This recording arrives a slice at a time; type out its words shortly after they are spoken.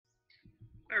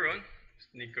Hi everyone,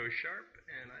 it's Nico Sharp,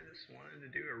 and I just wanted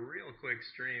to do a real quick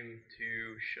stream to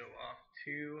show off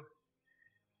two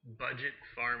budget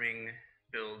farming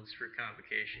builds for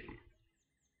Convocation.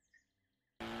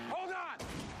 Hold on!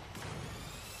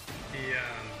 The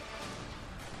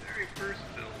very first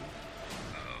build,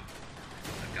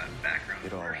 I've got background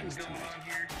commercials going on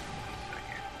here. 1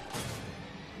 second.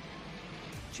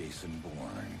 Jason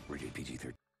Bourne, rated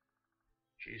PG-13.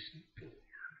 Jason Bourne.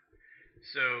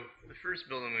 So, the first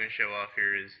build I'm going to show off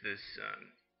here is this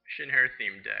Shin'Hare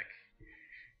themed deck.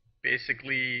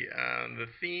 Basically, the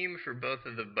theme for both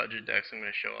of the budget decks I'm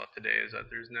going to show off today is that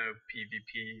there's no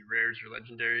PvP rares or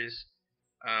legendaries.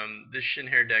 This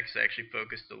Shin'Hare deck is actually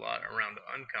focused a lot around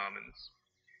uncommons.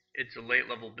 It's a late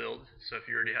level build, so if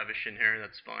you already have a Shin'Hare,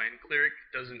 that's fine. Cleric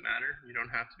doesn't matter, you don't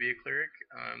have to be a Cleric.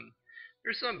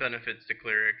 There's some benefits to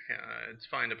Cleric. It's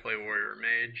fine to play Warrior or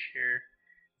Mage here.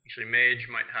 Actually, Mage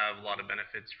might have a lot of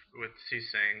benefits with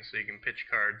Sisang, so you can pitch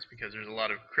cards because there's a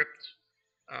lot of Crypt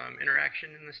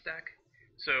interaction in this deck.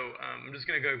 So I'm just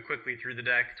going to go quickly through the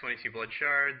deck. 22 blood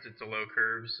shards, it's a low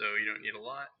curve, so you don't need a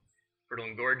lot. Fertile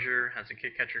Engorger has a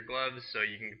kick catcher gloves, so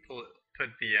you can put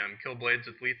the kill blades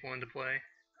with lethal into play.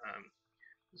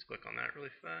 Let's click on that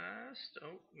really fast.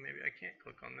 Oh, maybe I can't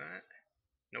click on that.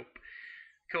 Nope.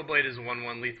 Killblade is a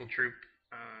 1/1 lethal troop,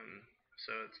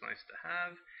 so it's nice to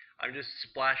have. I've just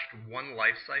splashed one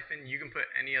life siphon. You can put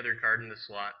any other card in the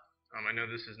slot. I know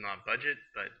this is not budget,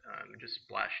 but just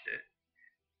splashed it.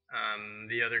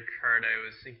 The other card I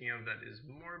was thinking of that is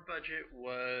more budget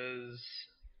was...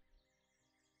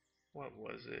 what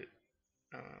was it?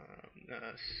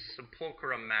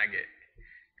 Sepulchra Maggot.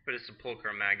 Put a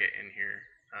Sepulchra Maggot in here,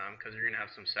 because you're going to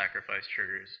have some sacrifice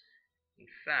triggers. In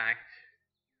fact...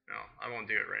 no, I won't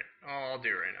do it right. Oh, I'll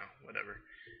do it right now. Whatever.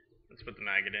 Let's put the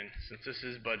maggot in, since this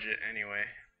is budget anyway.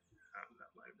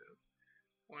 That might have been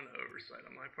one oversight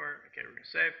on my part. Okay, we're going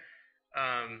to save.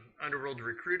 Underworld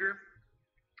Recruiter.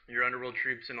 Your Underworld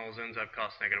troops in all zones have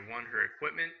cost -1. Her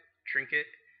equipment, Trinket.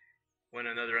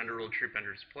 When another Underworld troop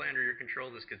enters play under your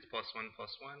control, this gets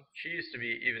 +1/+1. She used to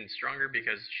be even stronger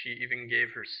because she even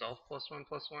gave herself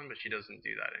 +1/+1, but she doesn't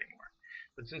do that anymore.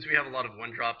 But since we have a lot of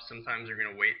 1-drops, sometimes we're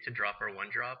going to wait to drop our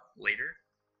 1-drop later,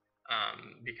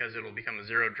 because it will become a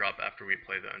 0-drop after we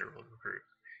play the Underworld Recruit.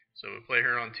 So we'll play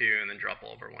her on 2 and then drop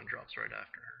all of our 1-drops right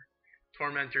after her.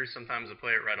 Tormentor, sometimes we'll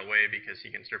play it right away because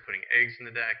he can start putting eggs in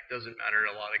the deck. Doesn't matter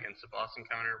a lot against the boss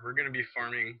encounter. We're going to be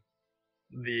farming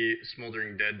the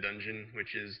Smoldering Dead dungeon,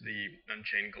 which is the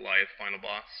Unchained Goliath final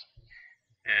boss.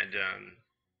 And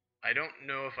I don't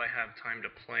know if I have time to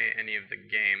play any of the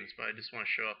games, but I just want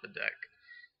to show off the deck.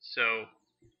 So,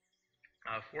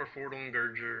 4 Fertile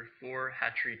Engorger, 4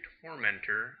 Hatchery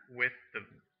Tormentor with the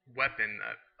weapon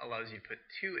that allows you to put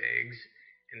 2 eggs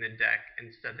in the deck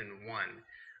instead of 1.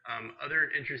 Other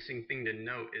interesting thing to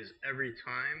note is every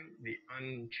time the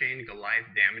Unchained Goliath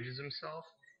damages himself,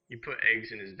 you put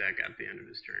eggs in his deck at the end of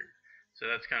his turn. So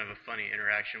that's kind of a funny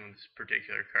interaction with this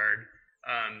particular card.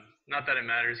 Not that it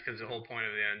matters, because the whole point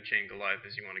of the Unchained Goliath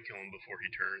is you want to kill him before he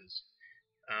turns.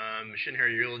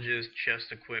 Shin'Hare Eulogist,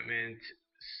 chest equipment.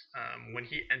 When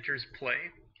he enters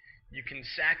play, you can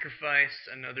sacrifice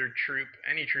another troop,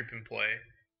 any troop in play,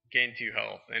 gain 2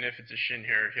 health, and if it's a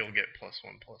Shin'Hare, he'll get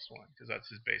 +1/+1, because that's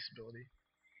his base ability.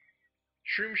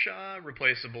 Shroomshaw,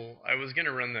 replaceable. I was going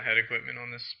to run the head equipment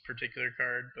on this particular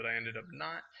card, but I ended up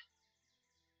not.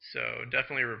 So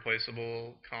definitely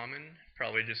replaceable common.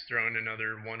 Probably just throw in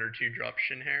another 1 or 2 drop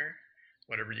Shin'Hare,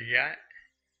 whatever you got.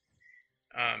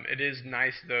 It is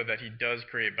nice though that he does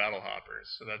create battle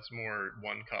hoppers, so that's more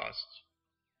 1-cost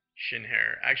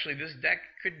Shin'Hare. Actually, this deck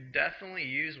could definitely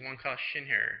use 1-cost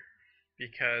Shin'Hare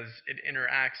because it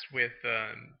interacts with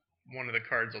one of the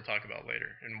cards I'll talk about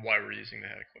later and why we're using the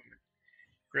head equipment.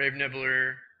 Grave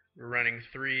Nibbler, we're running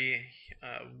 3.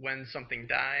 When something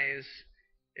dies,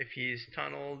 if he's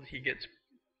tunneled, he gets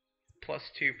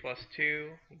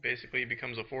 +2/+2. Basically, he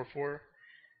becomes a 4/4.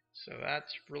 So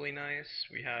that's really nice.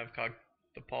 We have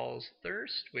Cogthopol's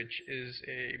Thirst, which is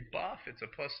a buff. It's a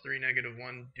 +3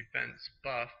 -1 defense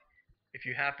buff. If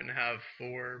you happen to have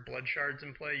 4 blood shards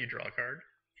in play, you draw a card.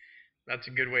 That's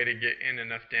a good way to get in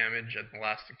enough damage at the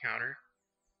last encounter.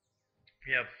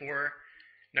 We have 4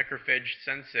 Necrophage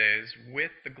Senseis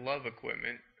with the glove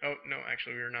equipment. Oh, no,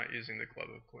 actually we are not using the glove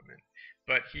equipment.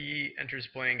 But he enters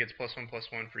play and gets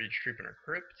 +1/+1 for each troop in our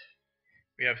crypt.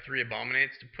 We have 3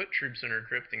 Abominates to put troops in our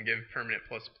crypt and give permanent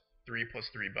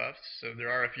 +3/+3 buffs. So there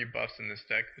are a few buffs in this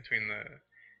deck between the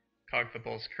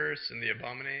Cogthopol's Curse and the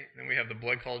Abominate. Then we have the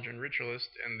Blood Cauldron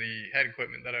Ritualist and the head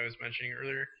equipment that I was mentioning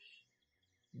earlier.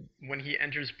 When he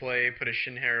enters play, put a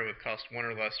Shin'Hare with cost 1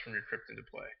 or less from your crypt into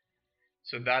play.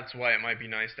 So that's why it might be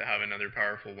nice to have another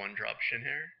powerful one-drop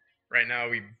Shin'Hare. Right now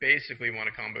we basically want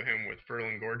to combo him with Fertile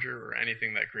Engorger or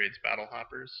anything that creates Battle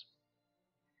Hoppers.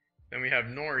 Then we have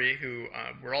Nori, who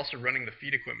we're also running the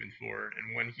feed equipment for,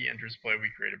 and when he enters play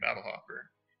we create a Battle Hopper.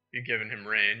 We've given him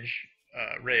Rage,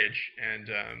 and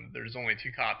there's only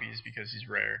 2 copies because he's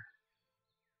rare.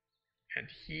 And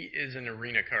he is an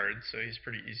arena card, so he's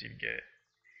pretty easy to get.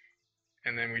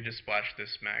 And then we just splash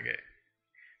this maggot.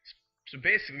 So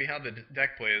basically how the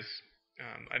deck plays,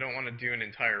 I don't want to do an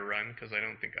entire run because I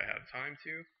don't think I have time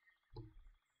to.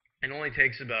 It only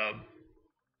takes about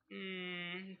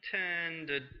 10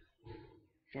 to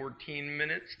 14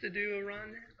 minutes to do a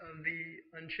run of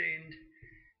the Unchained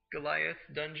Goliath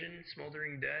dungeon,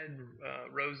 Smoldering Dead,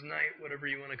 Rose Knight, whatever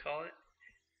you want to call it.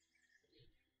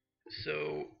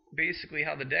 So basically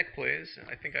how the deck plays,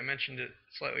 I think I mentioned it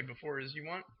slightly before, is you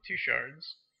want 2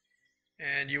 shards,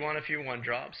 and you want a few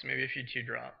 1-drops, maybe a few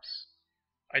 2-drops.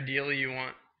 Ideally you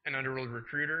want an Underworld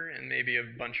Recruiter and maybe a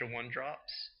bunch of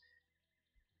 1-drops.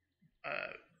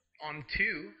 On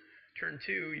turn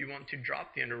 2, you want to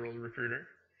drop the Underworld Recruiter.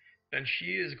 Then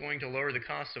she is going to lower the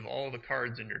cost of all the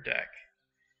cards in your deck.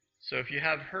 So if you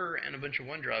have her and a bunch of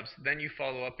 1-drops, then you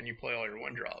follow up and you play all your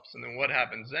 1-drops. And then what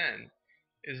happens then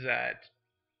is that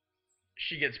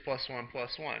she gets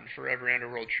 +1/+1 for every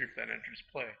Underworld troop that enters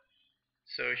play.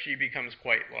 So she becomes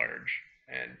quite large.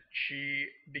 And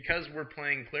because we're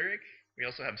playing Cleric, we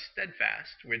also have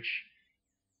Steadfast, which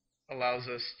allows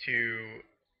us to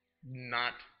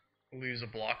not lose a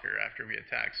blocker after we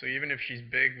attack. So even if she's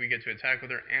big, we get to attack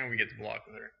with her and we get to block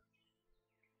with her.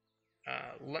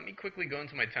 Let me quickly go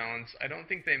into my talents. I don't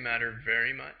think they matter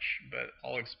very much, but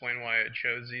I'll explain why I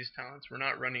chose these talents. We're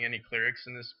not running any Clerics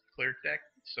in this Cleric deck,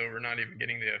 so we're not even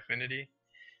getting the affinity.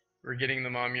 We're getting the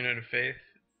Monument of Faith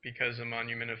because the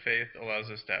Monument of Faith allows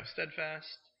us to have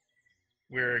Steadfast.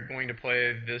 We're going to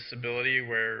play this ability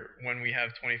where when we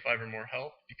have 25 or more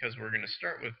health, because we're going to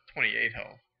start with 28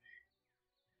 health,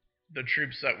 the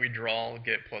troops that we draw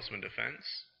get +1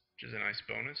 defense, which is a nice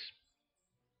bonus.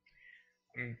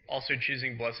 I'm also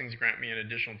choosing Blessings grant me an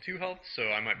additional 2 health,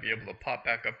 so I might be able to pop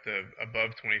back up to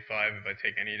above 25 if I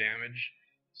take any damage.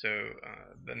 So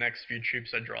the next few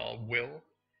troops I draw will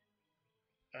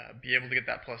be able to get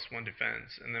that +1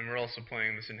 defense. And then we're also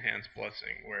playing this Enhanced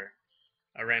Blessing, where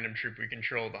a random troop we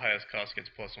control, the highest cost, gets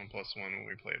 +1/+1 when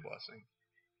we play a Blessing.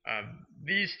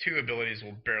 These 2 abilities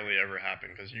will barely ever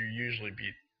happen, because you usually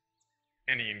beat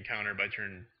any encounter by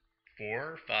turn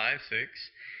 4, 5,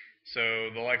 6. So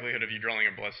the likelihood of you drawing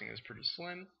a Blessing is pretty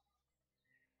slim.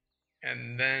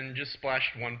 And then just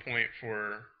splashed 1 point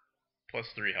for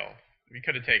 +3 health. We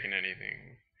could have taken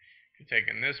anything. We could have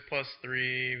taken this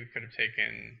 +3, we could have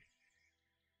taken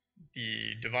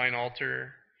the Divine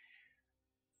Altar.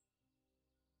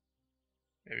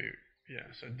 Maybe,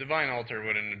 yeah, so Divine Altar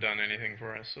wouldn't have done anything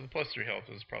for us, so the +3 health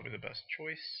was probably the best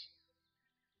choice.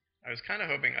 I was kind of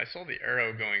hoping, I saw the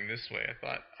arrow going this way, I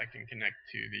thought I can connect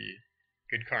to the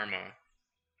Good Karma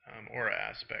aura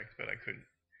aspect, but I couldn't.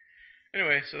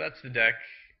 Anyway, so that's the deck.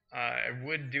 I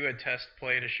would do a test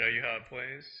play to show you how it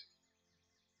plays.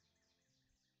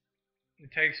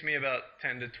 It takes me about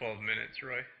 10 to 12 minutes,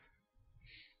 Roy.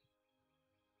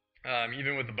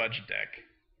 Even with the budget deck.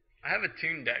 I have a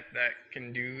tune deck that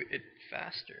can do it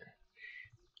faster.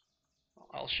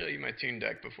 I'll show you my tune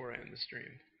deck before I end the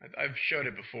stream. I've showed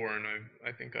it before, and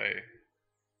I think I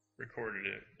recorded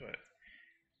it, but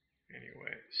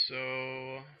anyway,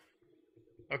 so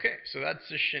okay, so that's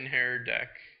the Shin'Hare deck,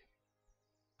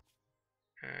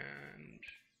 and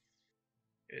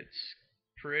it's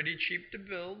pretty cheap to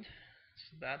build,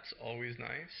 so that's always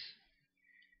nice.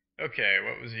 Okay,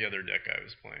 what was the other deck I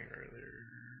was playing earlier?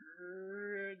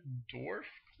 Dwarf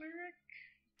Cleric?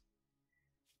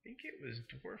 I think it was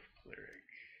Dwarf Cleric.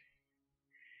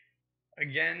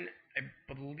 Again,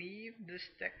 I believe this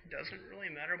deck doesn't really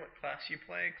matter what class you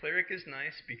play. Cleric is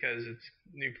nice because it's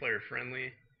new player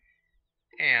friendly,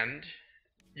 and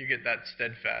you get that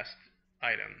Steadfast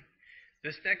item.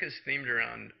 This deck is themed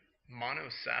around Mono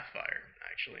Sapphire,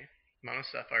 actually. Mono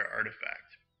Sapphire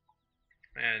Artifact.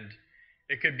 And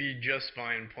it could be just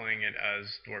fine playing it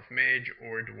as Dwarf Mage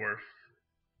or Dwarf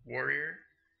Warrior.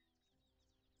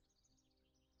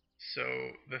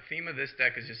 So the theme of this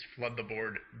deck is just flood the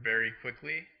board very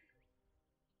quickly.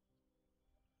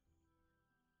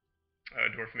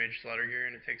 Dwarf Mage Slaughter Gear,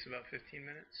 and it takes about 15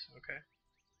 minutes. Okay.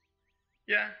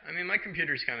 Yeah, I mean, my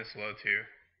computer's kind of slow too.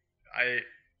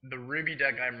 The Ruby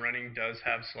deck I'm running does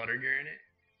have Slaughter Gear in it,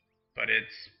 but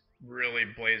it's really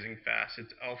blazing fast.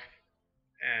 It's elf,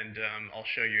 and I'll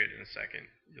show you it in a second.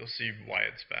 You'll see why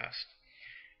it's fast.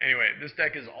 Anyway, this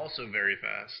deck is also very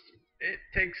fast. it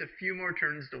takes a few more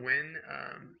turns to win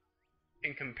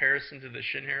in comparison to the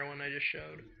Shin'Hare one I just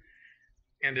showed.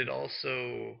 And it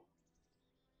also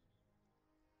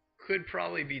could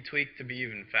probably be tweaked to be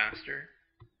even faster.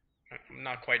 I'm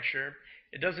not quite sure.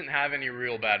 It doesn't have any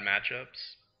real bad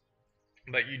matchups,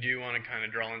 but you do want to kind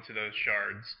of draw into those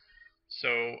shards.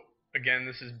 So again,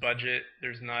 this is budget.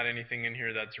 There's not anything in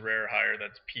here that's rare or higher.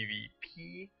 That's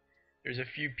PvP. There's a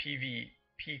few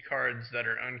PvP cards that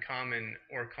are uncommon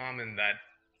or common that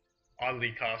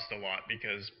oddly cost a lot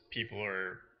because people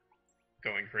are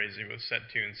going crazy with set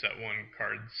 2 and set 1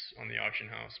 cards on the auction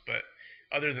house. But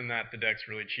other than that, the deck's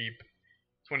really cheap.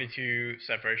 22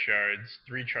 Sapphire shards,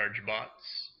 3 charge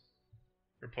bots.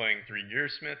 We're playing 3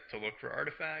 Gearsmith to look for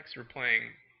artifacts. We're playing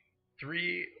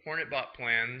 3 Hornet bot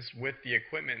plans with the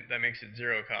equipment that makes it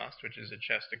 0 cost, which is a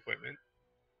chest equipment.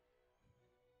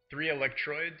 3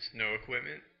 Electroids, no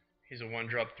equipment. He's a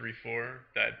 1-drop 3/4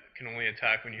 that can only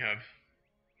attack when you have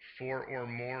 4 or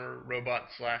more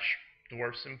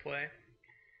robot/dwarfs in play.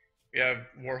 We have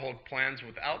Warhulk plans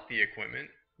without the equipment.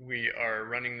 We are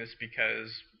running this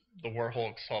because the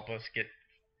Warhulks help us get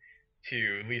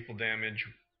to lethal damage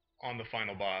on the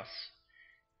final boss.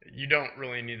 You don't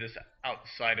really need this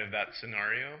outside of that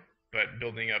scenario, but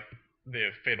building up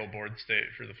the fatal board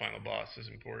state for the final boss is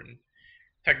important.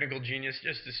 Technical Genius,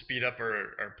 just to speed up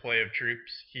our play of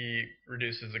troops. He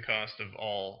reduces the cost of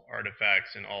all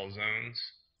artifacts in all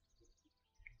zones.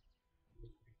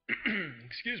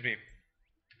 Excuse me.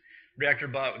 Reactor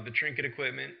Bot with the trinket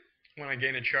equipment. When I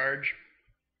gain a charge,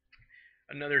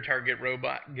 another target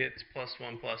robot gets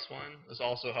 +1/+1. This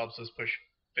also helps us push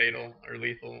fatal or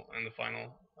lethal in the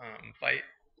final fight,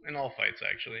 in all fights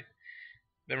actually.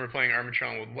 Then we're playing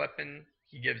Armatron with weapon.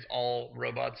 He gives all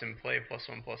robots in play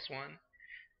 +1/+1.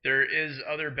 There is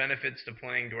other benefits to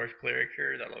playing Dwarf Cleric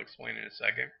here that I'll explain in a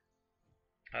second.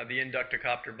 The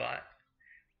Inductocopter bot,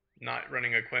 not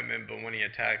running equipment, but when he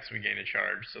attacks we gain a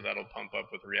charge, so that'll pump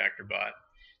up with Reactor bot.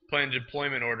 Playing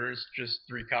deployment orders, just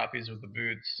 3 copies with the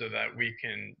boots so that we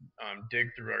can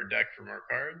dig through our deck for more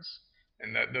cards,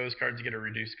 and that those cards get a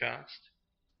reduced cost.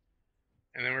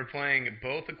 And then we're playing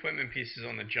both equipment pieces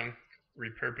on the Junk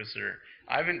Repurposer.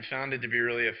 I haven't found it to be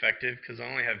really effective because I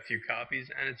only have 2 copies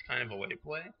and it's kind of a late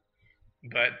play,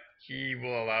 but he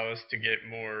will allow us to get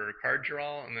more card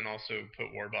draw and then also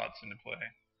put Warbots into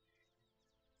play.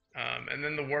 And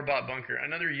then the Warbot Bunker,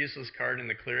 another useless card in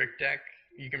the Cleric deck.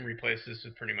 You can replace this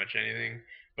with pretty much anything,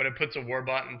 but it puts a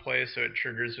Warbot in play so it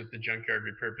triggers with the Junkyard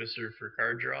Repurposer for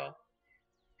card draw,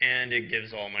 and it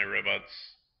gives all my robots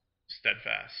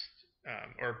steadfast,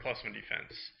 or +1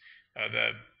 defense.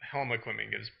 The helm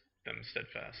equipment gives them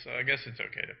steadfast, so I guess it's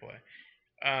okay to play.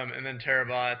 And then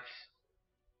Terrabot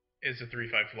is a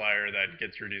 3/5 flyer that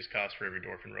gets reduced cost for every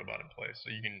dwarf and robot in play, so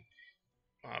you can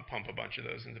pump a bunch of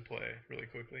those into play really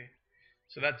quickly.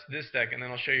 So that's this deck, and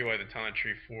then I'll show you why the talent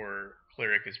tree for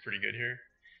Cleric is pretty good here.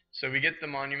 So we get the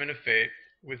Monument of Fate,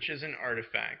 which is an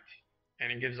artifact,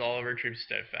 and it gives all of our troops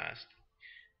steadfast.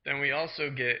 Then we also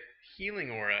get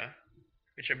Healing Aura,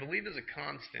 which I believe is a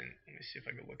constant. Let me see if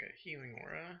I can look at Healing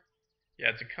Aura.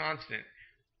 Yeah, it's a constant,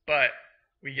 but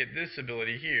we get this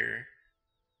ability here,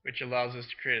 which allows us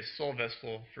to create a Soul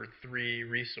Vessel for 3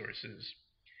 resources,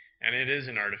 and it is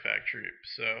an artifact troop,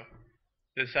 so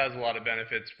this has a lot of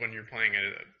benefits when you're playing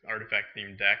an artifact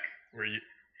themed deck, where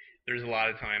there's a lot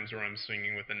of times where I'm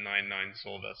swinging with a 9/9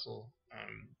 Soul Vessel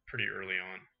pretty early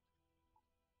on.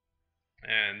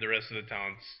 And the rest of the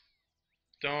talents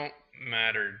don't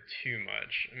matter too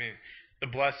much. I mean, the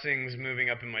blessings moving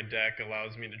up in my deck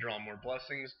allows me to draw more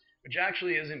blessings, which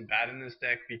actually isn't bad in this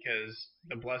deck because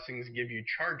the blessings give you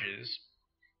charges,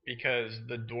 because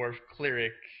the Dwarf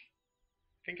Cleric,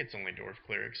 I think it's only Dwarf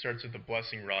Cleric, starts with the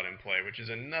Blessing Rod in play, which is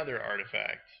another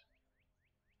artifact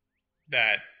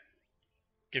that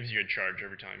gives you a charge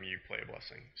every time you play a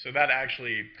blessing. So that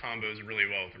actually combos really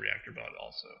well with Reactor Bot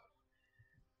also.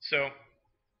 So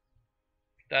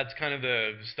that's kind of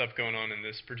the stuff going on in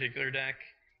this particular deck.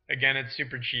 Again, it's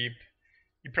super cheap.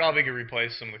 You probably could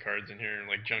replace some of the cards in here,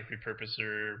 like Junk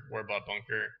Repurposer, Warbot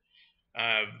Bunker.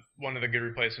 One of the good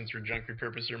replacements for Junk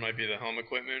Repurposer might be the Helm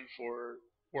equipment for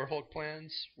Warhulk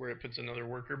plans, where it puts another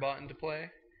worker bot into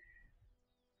play.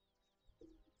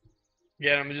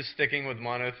 Yeah, I'm just sticking with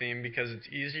mono theme because it's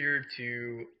easier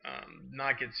to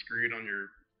not get screwed on your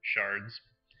shards,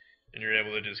 and you're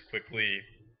able to just quickly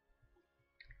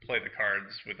play the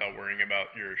cards without worrying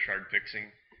about your shard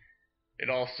fixing. It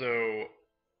also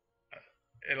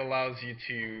allows you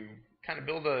to kind of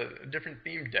build a different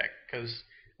themed deck, because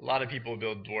a lot of people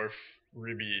build Dwarf,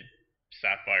 Ruby,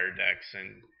 Sapphire decks,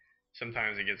 and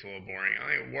sometimes it gets a little boring.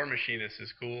 I think War Machinist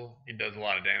is cool. He does a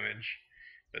lot of damage.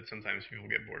 but sometimes people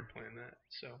get bored playing that.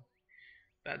 So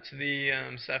that's the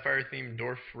Sapphire themed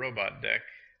Dwarf robot deck,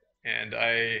 and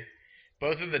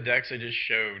both of the decks I just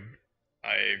showed,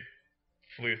 I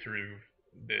flew through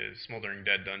the Smoldering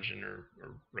Dead dungeon or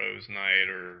Rose Knight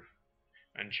or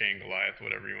Unchained Goliath,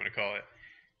 whatever you want to call it.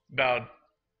 About,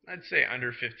 I'd say,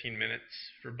 under 15 minutes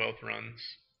for both runs,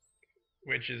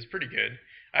 which is pretty good.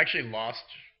 I actually lost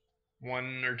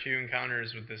 1 or 2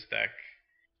 encounters with this deck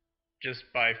just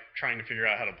by trying to figure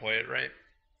out how to play it right,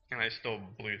 and I still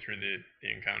blew through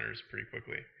the encounters pretty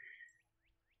quickly.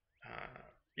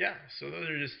 Yeah, so those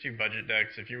are just 2 budget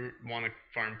decks. If you want to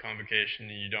farm Convocation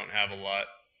and you don't have a lot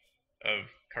of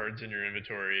cards in your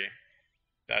inventory,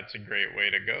 that's a great way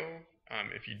to go.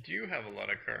 If you do have a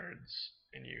lot of cards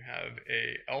and you have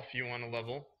a elf you want to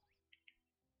level,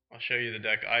 I'll show you the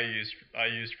deck I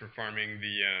used for farming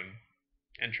the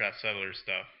Entrath Settler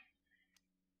stuff.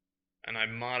 And I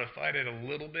modified it a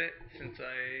little bit since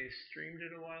I streamed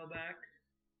it a while back.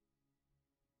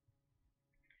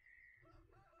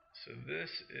 So this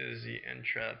is the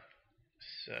Entrath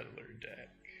Settler deck,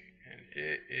 and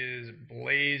it is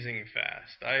blazing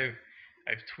fast.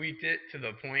 I've tweaked it to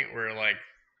the point where like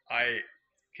I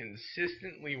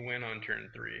consistently win on turn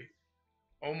 3.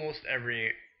 Almost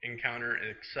every encounter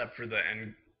except for the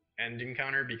end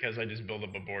encounter, because I just build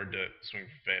up a board to swing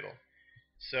for fatal.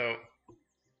 So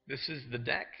this is the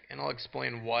deck, and I'll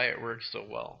explain why it works so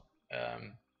well.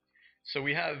 So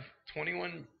we have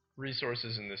 21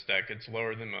 resources in this deck. It's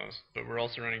lower than most, but we're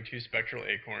also running 2 Spectral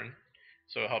Acorn,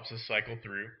 so it helps us cycle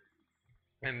through.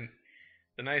 And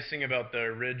the nice thing about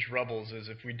the Ridge Rubbles is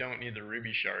if we don't need the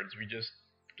Ruby Shards, we just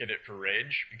get it for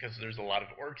Rage, because there's a lot of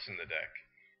Orcs in the deck.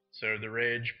 So the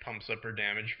Rage pumps up our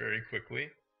damage very quickly.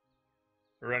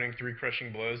 We're running 3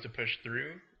 Crushing Blows to push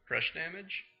through crush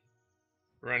damage.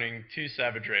 We're running 2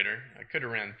 Savage Raider. I could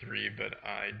have ran 3, but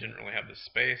I didn't really have the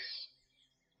space.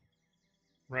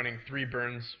 Running 3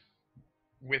 burns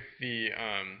with the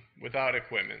without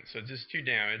equipment, so just 2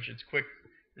 damage. It's quick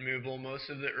removal. Most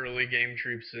of the early game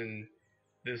troops in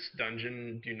this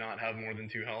dungeon do not have more than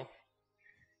 2 health.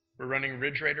 We're running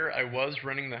Ridge Raider. I was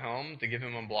running the Helm to give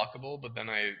him unblockable, but then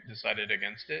I decided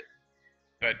against it.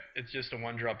 But it's just a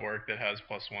 1-drop orc that has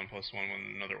 +1/+1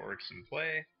 when another orc's in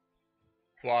play.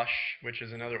 Quash, which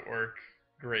is another orc,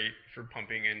 great for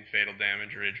pumping in fatal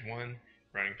damage, Rage 1,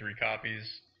 running 3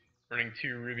 copies. Running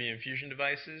 2 Ruby Infusion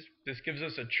devices. This gives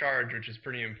us a charge, which is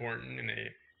pretty important in a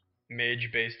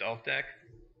mage-based elf deck.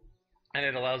 And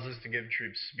it allows us to give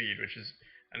troops speed, which is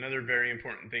another very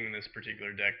important thing in this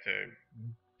particular deck to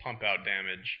pump out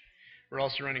damage. We're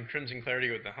also running Crimson Clarity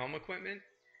with the Helm equipment,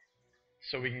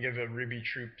 so we can give a Ruby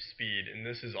troop speed, and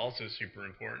this is also super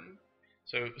important.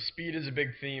 So speed is a big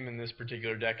theme in this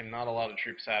particular deck, and not a lot of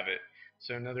troops have it.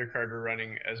 So another card we're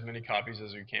running as many copies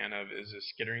as we can of is a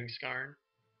Skittering Skarn,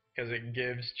 because it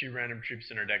gives 2 random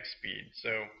troops in our deck speed.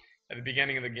 So at the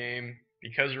beginning of the game,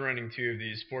 because we're running 2 of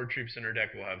these, 4 troops in our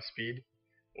deck will have speed,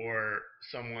 or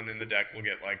someone in the deck will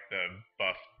get like the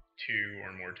buff 2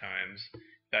 or more times.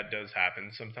 That does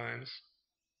happen sometimes.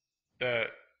 The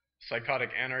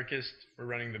Psychotic Anarchist, we're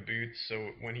running the boots,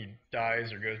 so when he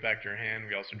dies or goes back to your hand,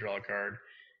 we also draw a card.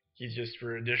 He's just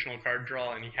for additional card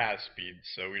draw, and he has speed,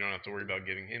 so we don't have to worry about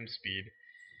giving him speed.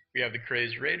 We have the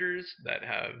Crazed Raiders that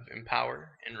have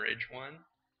Empower and Rage 1.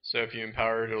 So if you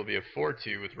empower it, it'll be a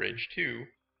 4/2 with Rage 2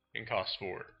 and cost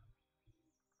 4.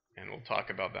 And we'll talk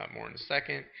about that more in a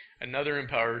second. Another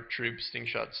empowered troop,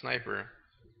 Stingshot Sniper,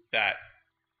 that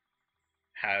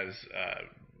has,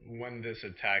 when this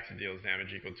attacks, it deals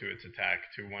damage equal to its attack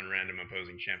to 1 random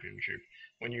opposing champion troop.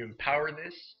 When you empower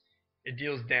this, it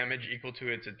deals damage equal to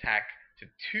its attack to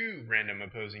 2 random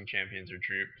opposing champions or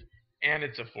troops, and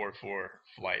it's a 4/4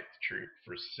 flight troop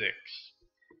for 6.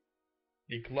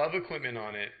 The glove equipment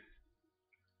on it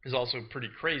is also pretty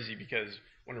crazy, because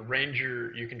when a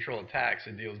ranger you control attacks,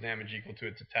 it deals damage equal to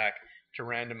its attack to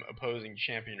random opposing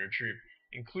champion or troop,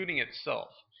 including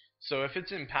itself. So if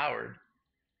it's empowered,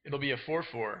 it'll be a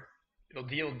 4/4. It'll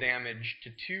deal damage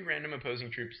to 2 random opposing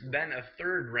troops, then a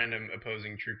 3rd random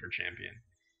opposing troop or champion.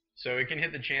 So it can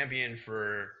hit the champion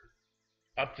for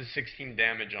up to 16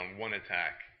 damage on 1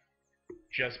 attack,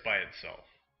 just by itself,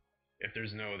 if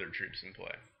there's no other troops in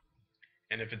play,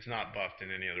 and if it's not buffed in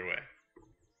any other way.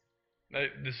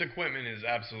 This equipment is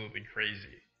absolutely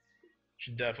crazy.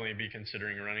 Should definitely be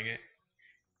considering running it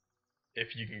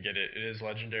if you can get it. It is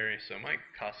legendary, so it might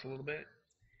cost a little bit,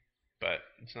 but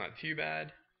it's not too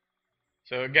bad.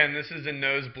 So again, this is a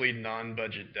nosebleed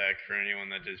non-budget deck for anyone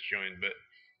that just joined, but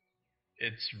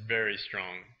it's very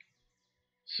strong.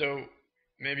 So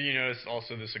maybe you notice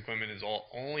also this equipment is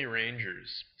only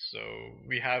rangers. So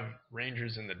we have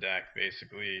rangers in the deck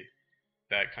basically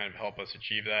that kind of help us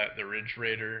achieve that. The Ridge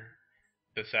Raider,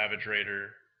 the Savage Raider,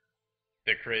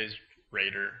 the Crazed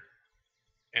Raider,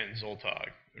 and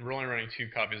Zoltog. We're only running 2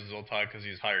 copies of Zoltog because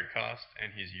he's higher cost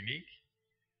and he's unique,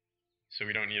 so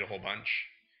we don't need a whole bunch.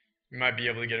 We might be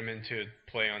able to get him into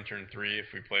play on turn 3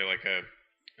 if we play like a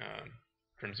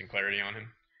Crimson Clarity on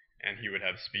him, and he would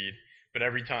have speed. But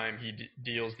every time he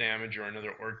deals damage or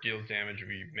another orc deals damage,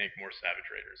 we make more Savage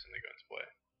Raiders and they go into play.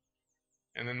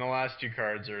 And then the last 2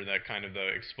 cards are that kind of the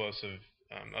explosive,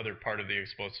 other part of the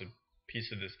explosive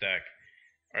piece of this deck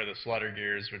are the Slaughter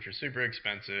Gears, which are super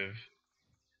expensive.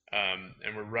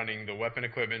 And we're running the weapon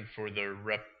equipment for the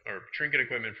trinket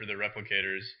equipment for the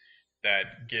replicators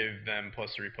that give them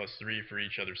 +3/+3 for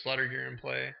each other Slaughter Gear in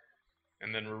play.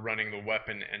 And then we're running the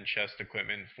weapon and chest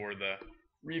equipment for the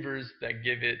Reavers that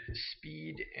give it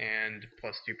speed and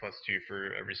 +2/+2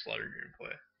 for every Slaughter Gear in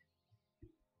play.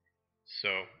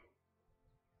 So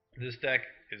this deck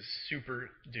is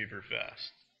super duper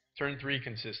fast. Turn 3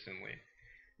 consistently.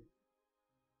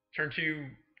 Turn 2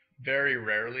 very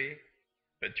rarely,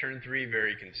 but turn 3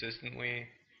 very consistently.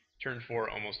 Turn 4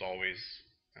 almost always.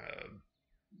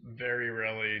 Very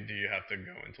rarely do you have to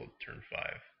go until turn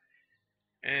 5.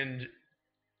 And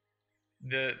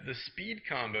the speed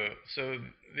combo, so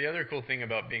the other cool thing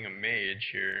about being a mage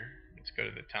here, let's go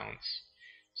to the talents.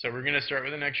 So we're going to start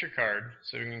with an extra card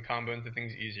so we can combo into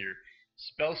things easier.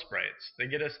 Spell Sprites, they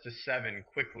get us to 7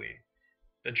 quickly.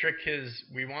 The trick is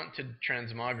we want to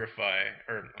transmogrify,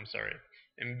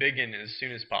 embiggen as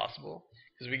soon as possible,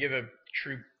 because we give a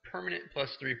troop permanent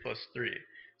 +3/+3.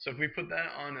 So if we put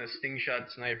that on a Stingshot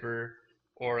Sniper,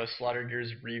 or a Slaughter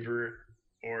Gears Reaver,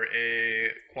 or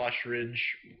a Quash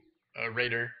Ridge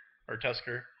Raider, or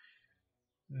Tusker,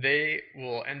 they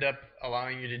will end up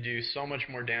allowing you to do so much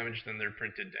more damage than their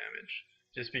printed damage.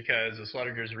 Just because the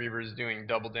Slaughter Gears Reaver is doing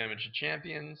double damage to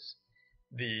champions,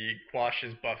 the Quash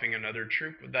is buffing another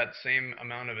troop with that same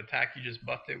amount of attack you just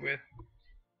buffed it with,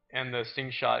 and the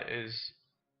Stingshot is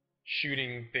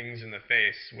shooting things in the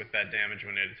face with that damage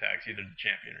when it attacks either the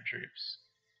champion or troops.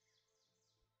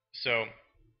 So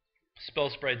spell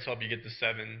sprites help you get to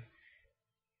 7.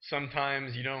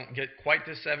 Sometimes you don't get quite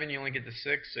to 7, you only get to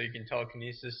 6, so you can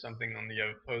telekinesis something on the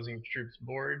opposing troop's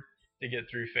board to get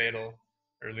through fatal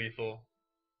or lethal.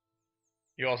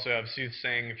 You also have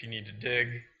Soothsaying if you need to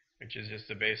dig, which is just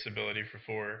a base ability for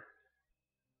 4.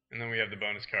 And then we have the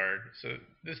bonus card. So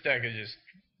this deck is just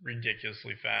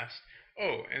ridiculously fast.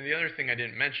 Oh, and the other thing I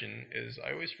didn't mention is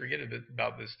I always forget a bit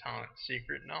about this talent,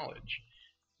 Secret Knowledge.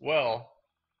 Well,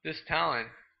 this talent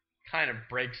kind of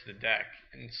breaks the deck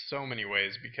in so many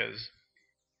ways, because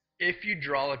if you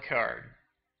draw a card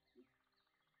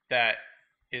that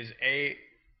is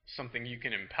something you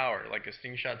can empower, like a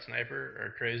Stingshot Sniper or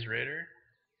a Crazed Raider,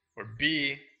 or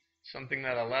B, something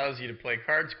that allows you to play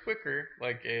cards quicker,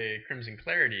 like a Crimson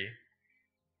Clarity,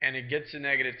 and it gets a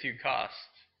 -2 cost,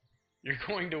 you're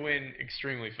going to win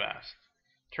extremely fast.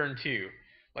 Turn 2.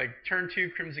 Like turn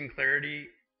 2 Crimson Clarity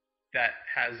that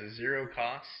has a 0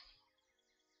 cost,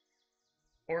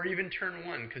 or even turn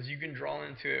 1, because you can draw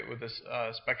into it with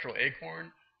a Spectral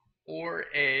Acorn, or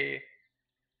a,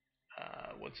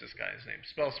 what's this guy's name?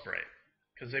 Spell Sprite,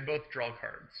 because they both draw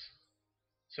cards.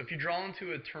 So if you draw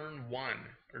into a turn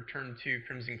 1 or turn 2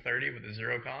 Crimson Clarity with a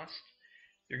 0 cost,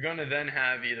 you're going to then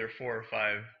have either 4 or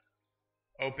 5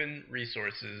 open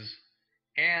resources,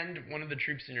 and one of the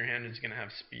troops in your hand is going to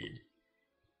have speed.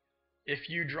 If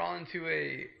you draw into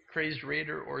a Crazed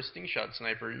Raider or a Stingshot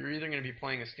Sniper, you're either going to be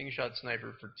playing a Stingshot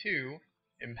Sniper for 2,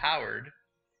 empowered,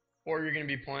 or you're going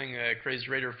to be playing a Crazed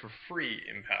Raider for free,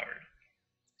 empowered.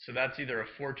 So that's either a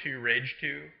 4/2 Rage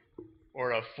 2,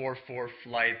 or a 4/4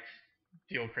 Flight,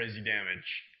 deal crazy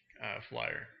damage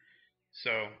flyer.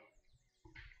 So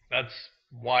that's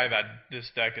why this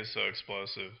deck is so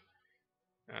explosive.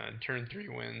 Turn 3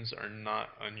 wins are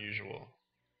not unusual.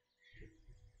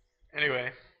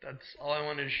 Anyway, that's all I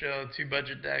wanted to show. 2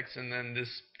 budget decks and then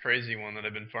this crazy one that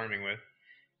I've been farming with.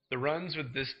 The runs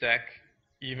with this deck,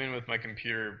 even with my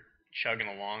computer chugging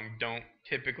along, don't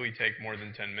typically take more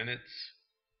than 10 minutes.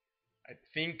 I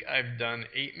think I've done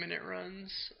 8-minute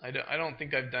runs. I don't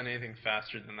think I've done anything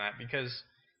faster than that, because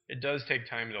it does take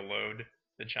time to load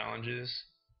the challenges,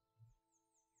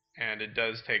 and it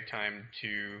does take time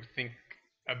to think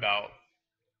about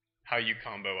how you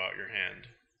combo out your hand.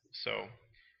 So,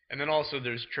 and then also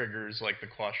there's triggers like the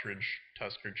Quash Ridge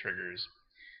Tusker triggers.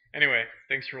 Anyway,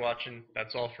 thanks for watching.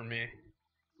 That's all for me.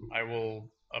 I will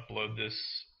upload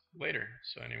this later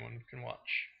so anyone can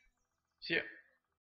watch. See ya.